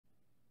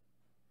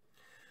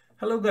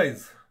Hello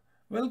guys,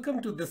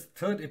 welcome to this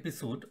third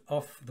episode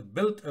of the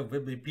Build a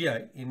Web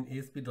API in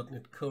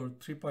ASP.NET Core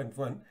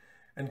 3.1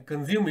 and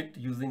consume it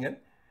using an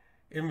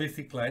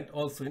MVC client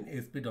also in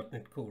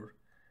ASP.NET Core.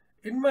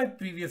 In my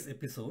previous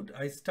episode,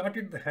 I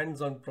started the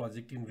hands-on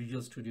project in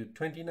Visual Studio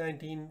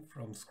 2019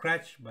 from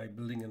scratch by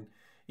building an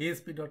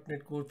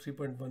ASP.NET Core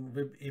 3.1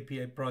 Web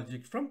API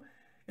project from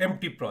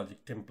empty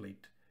project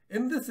template.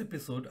 In this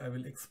episode, I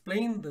will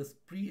explain this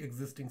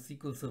pre-existing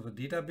SQL Server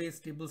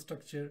database table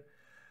structure.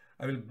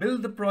 I will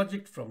build the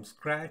project from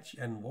scratch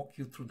and walk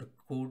you through the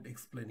code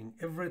explaining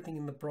everything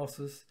in the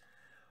process.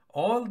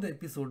 All the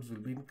episodes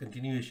will be in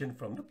continuation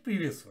from the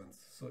previous ones.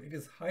 So it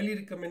is highly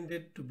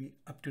recommended to be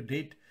up to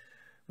date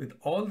with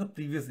all the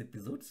previous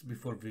episodes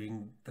before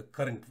viewing the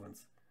current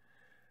ones.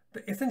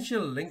 The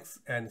essential links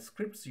and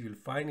scripts you will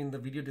find in the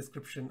video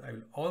description. I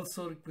will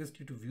also request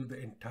you to view the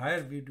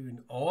entire video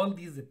in all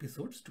these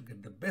episodes to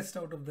get the best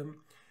out of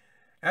them.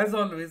 As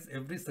always,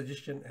 every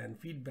suggestion and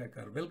feedback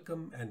are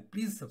welcome, and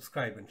please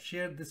subscribe and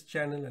share this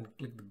channel and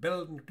click the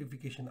bell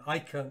notification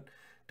icon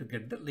to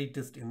get the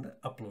latest in the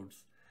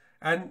uploads.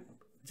 And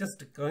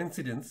just a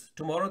coincidence,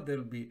 tomorrow there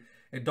will be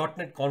a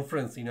 .NET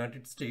conference in the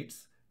United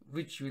States,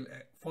 which will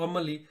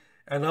formally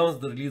announce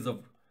the release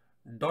of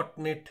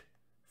 .NET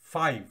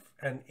 5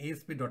 and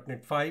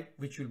ASP.NET 5,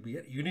 which will be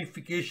a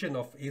unification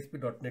of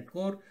ASP.NET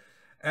Core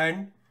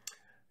and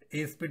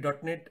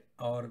ASP.NET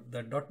or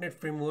the .NET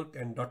Framework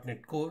and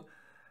 .NET Core.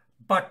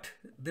 But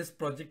this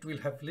project will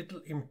have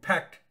little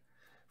impact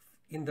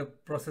in the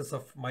process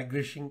of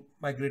migrating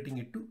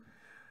it to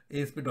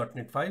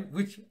ASP.NET 5,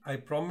 which I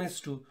promise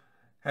to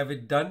have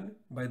it done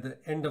by the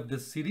end of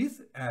this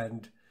series,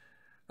 and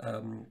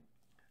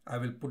I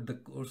will put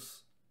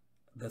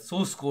the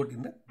source code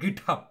in the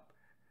GitHub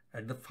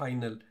at the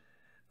final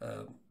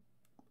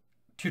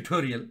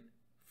tutorial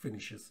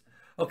finishes.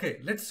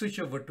 Okay, let's switch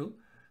over to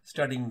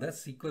studying the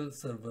SQL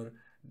Server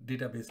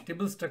database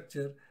table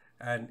structure,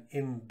 and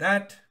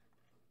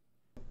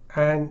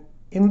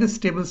in this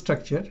table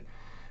structure,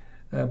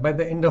 by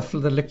the end of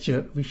the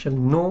lecture, we shall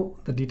know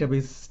the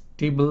database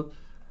table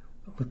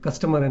with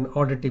customer and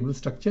order table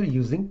structure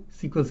using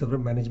SQL Server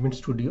Management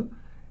Studio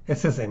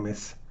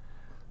SSMS.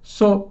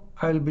 So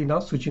I will be now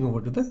switching over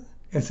to the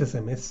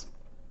SSMS.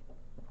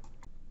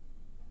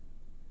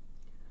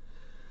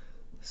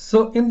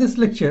 So in this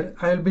lecture,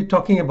 I will be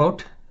talking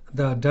about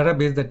the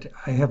database that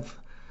I have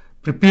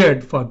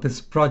prepared for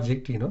this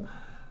project.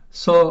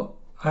 So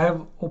I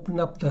have opened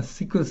up the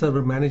SQL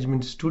Server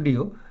Management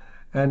Studio,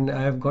 and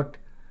I have got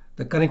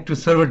the connect to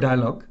server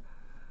dialog,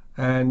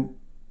 and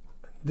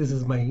this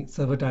is my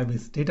server type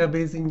is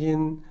database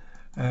engine,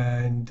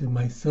 and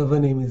my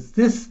server name is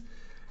this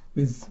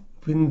with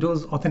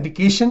Windows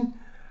authentication.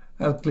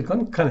 I'll click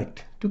on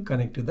connect to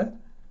the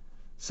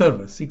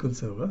server, SQL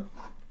Server.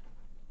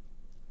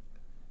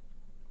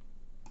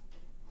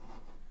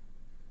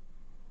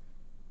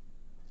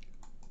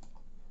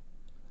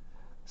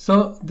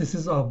 So this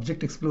is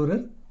Object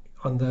Explorer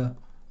on the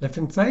left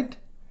hand side.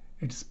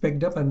 It's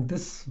pegged up, and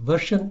this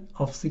version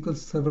of SQL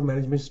Server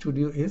Management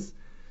Studio is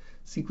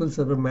SQL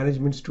Server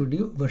Management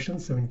Studio version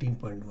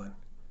 17.1.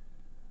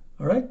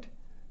 All right.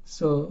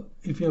 So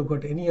if you have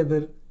got any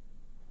other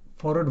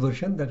forward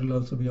version, that will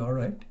also be all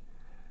right,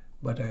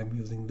 but I am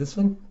using this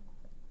one.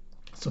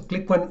 So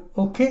click on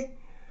OK.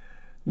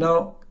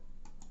 Now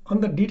on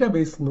the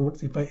database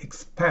nodes, if I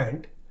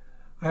expand,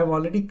 I have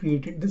already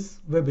created this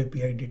web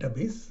API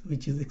database,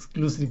 which is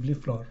exclusively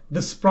for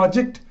this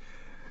project,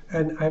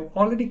 and I've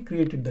already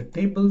created the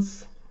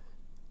tables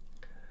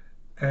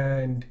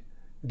and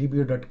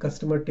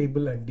dbo.customer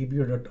table and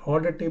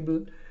dbo.order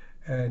table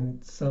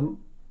and some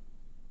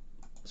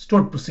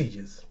stored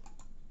procedures.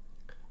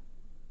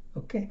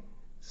 Okay,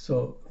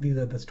 so these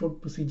are the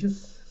stored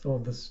procedures, some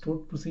of the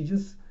stored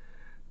procedures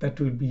that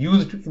will be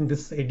used in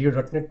this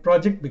ADO.NET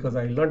project, because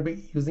I will not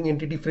be using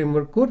Entity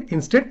Framework Core,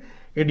 instead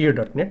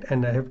ADO.NET,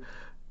 and I have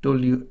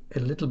told you a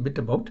little bit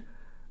about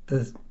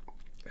the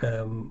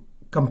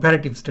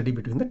comparative study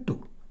between the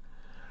two.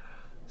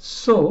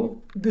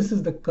 So this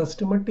is the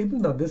customer table.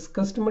 Now this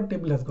customer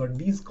table has got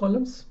these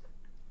columns: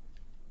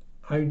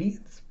 ID,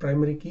 this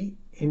primary key,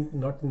 int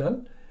not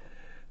null,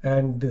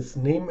 and this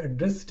name,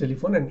 address,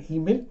 telephone, and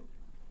email.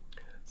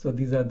 So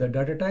these are the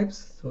data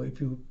types. So if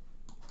you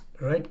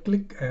right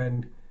click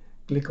and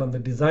click on the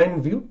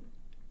design view,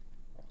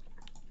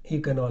 you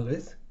can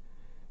always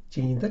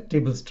change the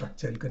table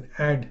structure. You can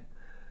add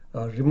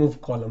or remove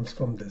columns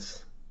from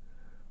this.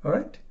 All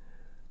right.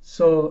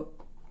 So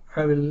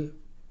I will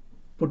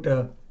put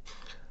a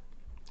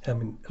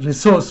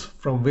resource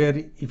from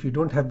where, if you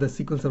don't have the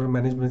SQL Server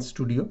Management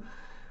Studio,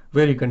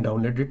 where you can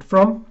download it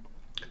from.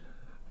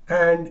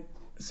 And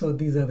so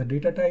these are the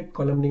data type,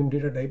 column name,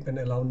 data type, and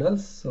allow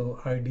nulls. So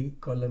ID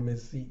column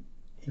is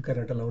you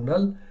cannot allow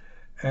null,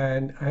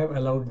 and I have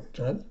allowed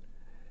null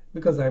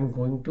because I'm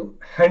going to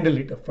handle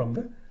it from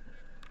the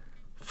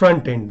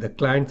front end, the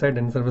client side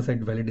and server side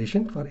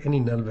validation for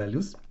any null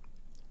values.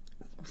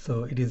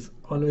 So it is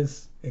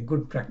always a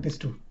good practice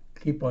to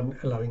keep on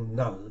allowing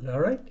null.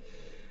 All right.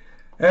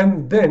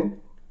 And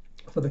then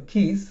for the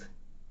keys,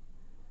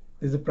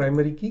 This is a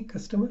primary key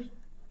customer,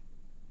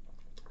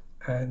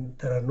 and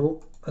there are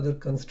no other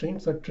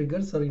constraints or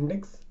triggers or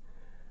index.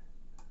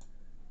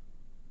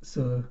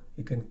 So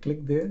you can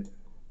click there,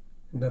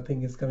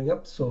 nothing is coming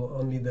up. So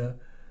only the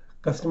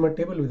customer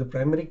table with the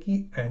primary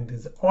key and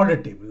this order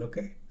table.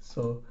 Okay,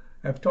 so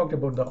I've talked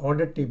about the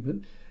order table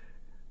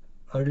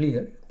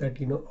earlier, that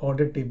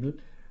order table,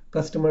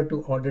 customer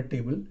to order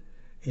table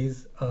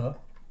is a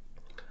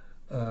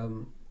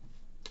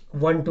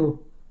one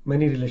to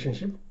many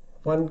relationship.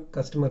 One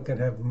customer can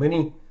have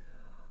many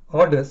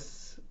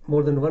orders,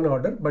 more than one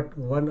order, but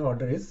one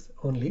order is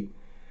only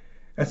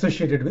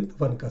associated with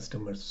one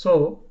customer.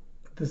 So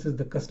this is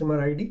the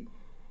customer ID,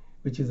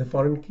 which is a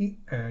foreign key,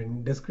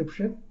 and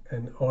description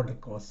and order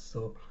cost.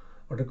 So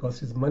order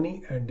cost is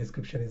money and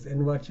description is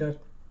envoucher,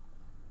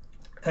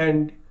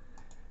 and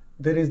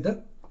there is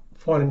the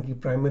foreign key,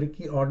 primary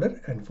key, order,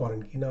 and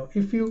foreign key. Now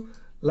if you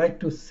like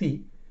to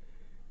see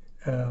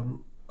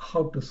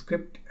how to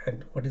script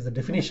and what is the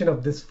definition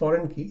of this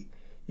foreign key,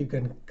 you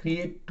can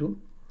create to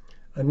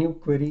a new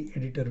query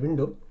editor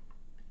window.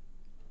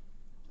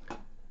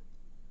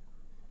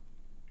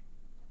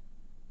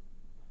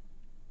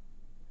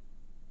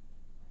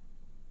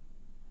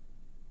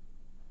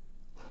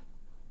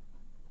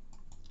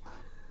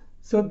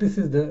 So this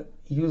is the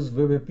use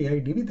web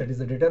API DB, that is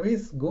the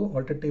database. Go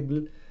alter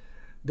table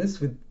this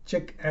with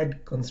check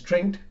add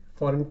constraint,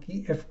 foreign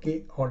key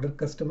fk order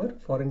customer,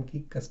 foreign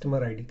key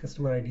customer ID.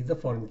 Customer ID is the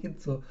foreign key.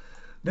 So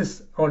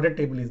this order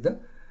table is the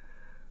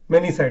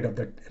many side of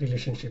that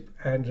relationship,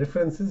 and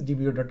references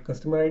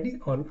dbo.customer ID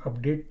on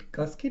update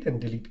cascade and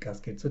delete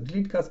cascade. So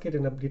delete cascade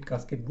and update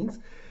cascade means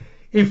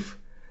if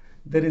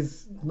there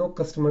is no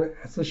customer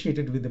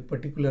associated with a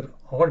particular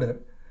order,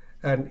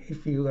 and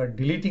if you are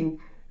deleting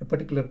a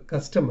particular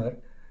customer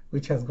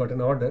which has got an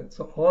order,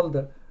 so all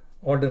the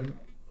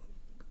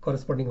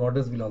corresponding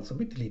orders will also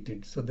be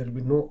deleted. So there will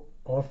be no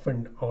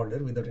orphaned order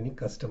without any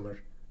customer.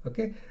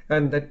 Okay,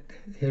 and that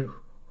here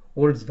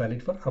holds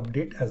valid for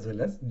update as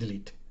well as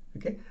delete.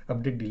 Okay,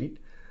 update, delete.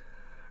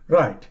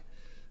 Right.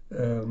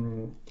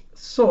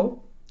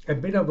 So a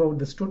bit about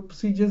the stored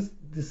procedures.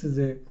 This is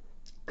a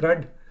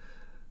CRUD.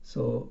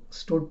 So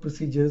stored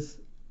procedures,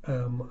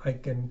 I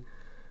can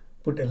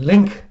put a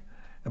link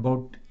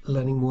about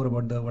learning more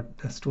about what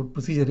the stored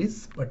procedure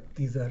is, but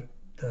these are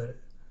the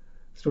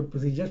stored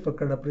procedures for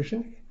CRUD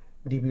operation.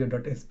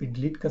 dbo.sp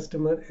delete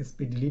customer,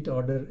 sp delete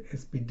order,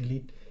 sp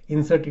delete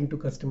insert into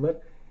customer,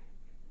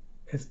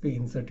 sp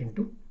insert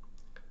into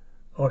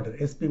order.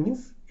 SP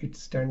means it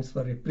stands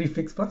for a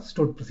prefix for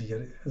stored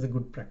procedure as a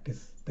good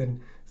practice.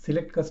 Then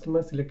select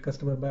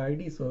customer by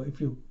ID. So if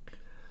you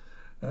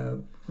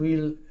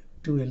we'll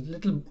do a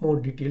little more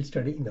detailed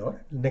study in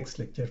our next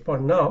lecture. For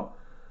now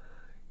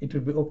it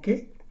will be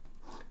okay.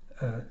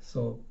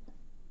 So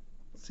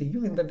see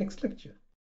you in the next lecture.